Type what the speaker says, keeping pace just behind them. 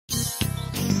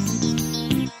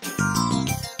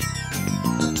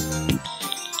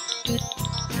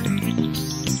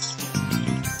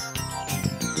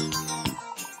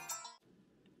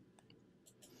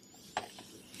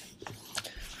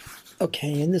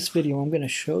Okay, in this video I'm going to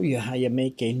show you how you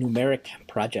make a numeric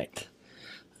project.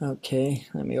 Okay,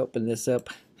 let me open this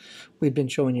up. We've been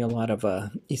showing you a lot of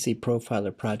EC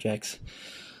Profiler projects,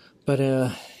 but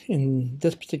in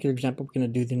this particular example we're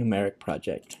going to do the numeric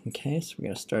project. Okay, so we're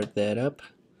going to start that up.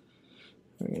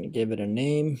 We're going to give it a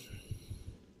name,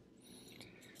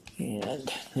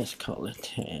 and let's call it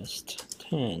test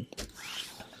 10.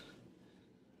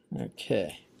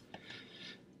 Okay.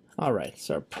 Alright,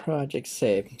 so our project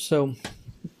saved. So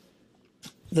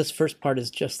this first part is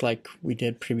just like we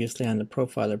did previously on the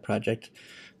profiler project.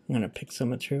 I'm going to pick some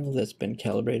material that's been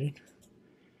calibrated.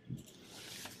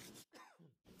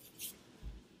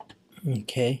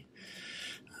 Okay,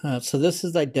 so this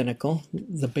is identical.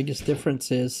 The biggest difference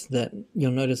is that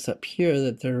you'll notice up here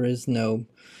that there is no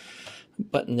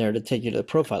button there to take you to the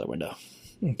profiler window.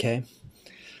 Okay,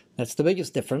 that's the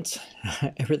biggest difference.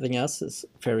 Everything else is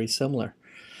very similar.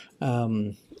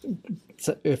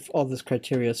 So if all this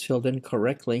criteria is filled in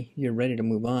correctly, you're ready to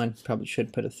move on. Probably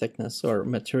should put a thickness or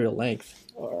material length,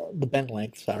 or the bend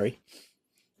length, sorry.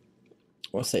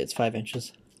 We'll say it's 5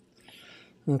 inches.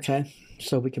 Okay,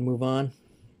 so we can move on.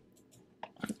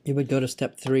 You would go to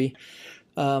step 3.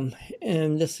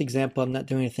 In this example, I'm not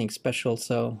doing anything special,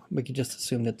 so we could just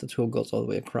assume that the tool goes all the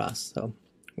way across. So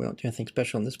we won't do anything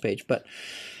special on this page, but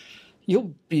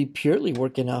you'll be purely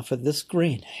working off of this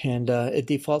screen, and it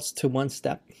defaults to 1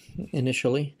 step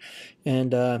initially,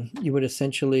 and you would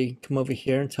essentially come over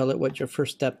here and tell it what your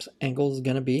first step's angle is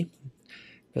going to be,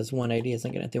 because 180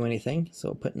 isn't going to do anything, so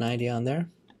we'll put 90 on there.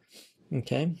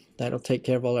 Okay, that'll take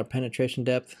care of all our penetration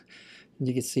depth.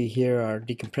 You can see here our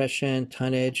decompression,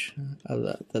 tonnage,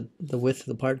 the width of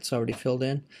the part's already filled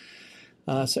in,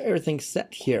 so everything's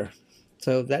set here.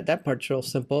 So that part's real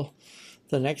simple.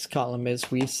 The next column is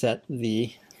we set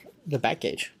the back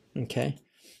gauge. Okay,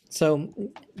 so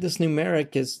this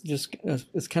numeric is just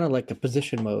it's kind of like a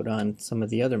position mode on some of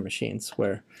the other machines,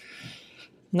 where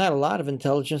not a lot of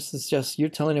intelligence. It's just you're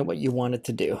telling it what you want it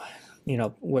to do. You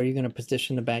know, where you're going to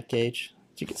position the back gauge.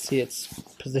 As you can see, it's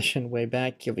positioned way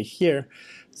back over here.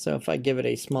 So if I give it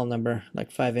a small number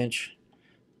like 5 inch,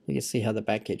 you can see how the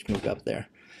back gauge moved up there.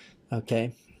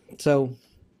 Okay, so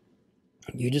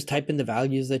you just type in the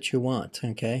values that you want.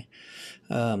 Okay,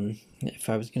 if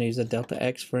I was going to use a delta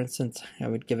X, for instance, I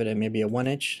would give it maybe a 1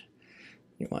 inch.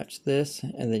 You watch this,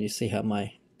 and then you see how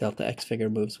my delta X figure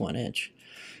moves 1 inch.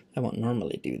 I won't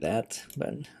normally do that, but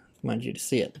I want you to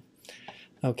see it.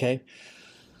 Okay,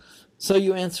 so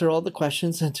you answer all the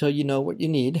questions until you know what you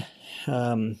need.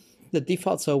 The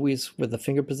default's always with the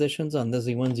finger positions on the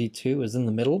Z1, Z2 is in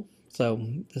the middle, so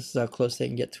this is how close they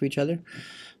can get to each other.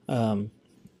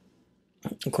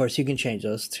 Of course, you can change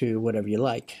those to whatever you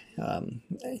like,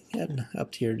 and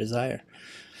up to your desire.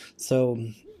 So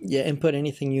yeah, input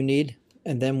anything you need,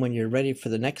 and then when you're ready for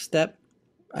the next step,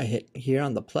 I hit here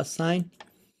on the plus sign.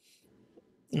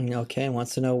 Okay, it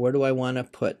wants to know, where do I want to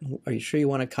put? Are you sure you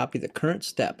want to copy the current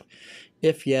step?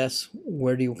 If yes,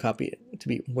 where do you copy it to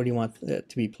be? Where do you want it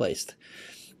to be placed?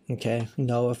 Okay,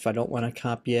 no, if I don't want to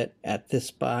copy it at this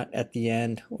spot at the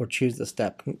end, or choose the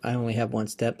step. I only have 1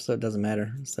 step, so it doesn't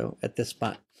matter. So at this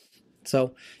spot.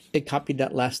 So it copied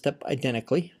that last step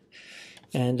identically,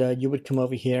 and you would come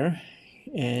over here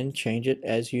and change it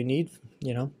as you need.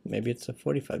 You know, maybe it's a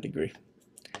 45 degree.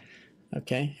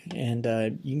 Okay, and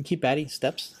you can keep adding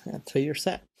steps until you're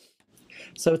set.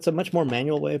 So it's a much more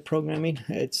manual way of programming.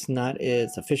 It's not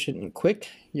as efficient and quick.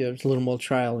 There's a little more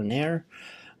trial and error.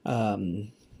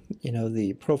 You know,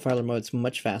 the profiler mode's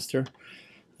much faster,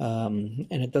 and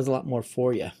it does a lot more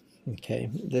for you. Okay,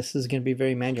 this is going to be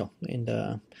very manual, and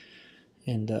a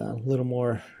little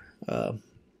more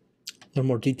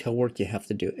detailed work you have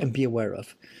to do and be aware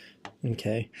of.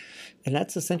 Okay, and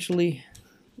that's essentially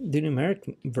the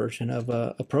numeric version of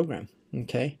a program.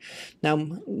 Okay, now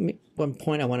one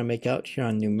point I want to make out here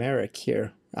on numeric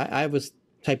here, I was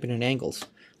typing in angles,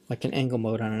 like an angle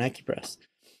mode on an AccuPress.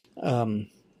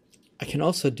 I can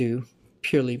also do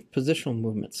purely positional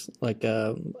movements, like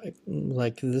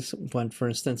this one, for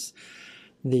instance,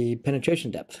 the penetration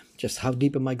depth. Just how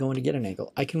deep am I going to get an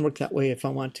angle? I can work that way if I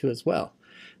want to as well.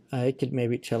 I could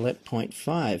maybe tell it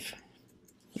 0.5.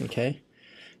 Okay,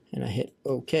 and I hit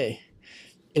OK.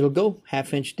 It'll go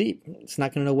 ½ inch deep. It's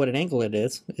not going to know what an angle it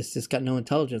is. It's just got no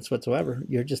intelligence whatsoever.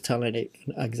 You're just telling it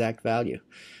an exact value.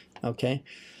 Okay.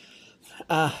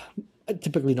 I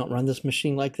typically don't run this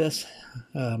machine like this.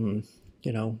 You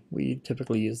know, we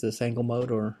typically use this angle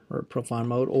mode or profile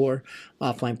mode, or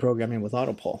offline programming with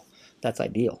autopoll. That's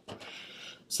ideal.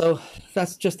 So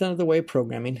that's just another way of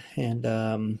programming, and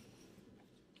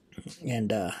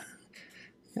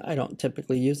I don't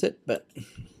typically use it, but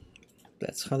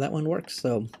that's how that one works.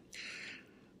 So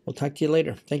we'll talk to you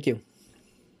later. Thank you.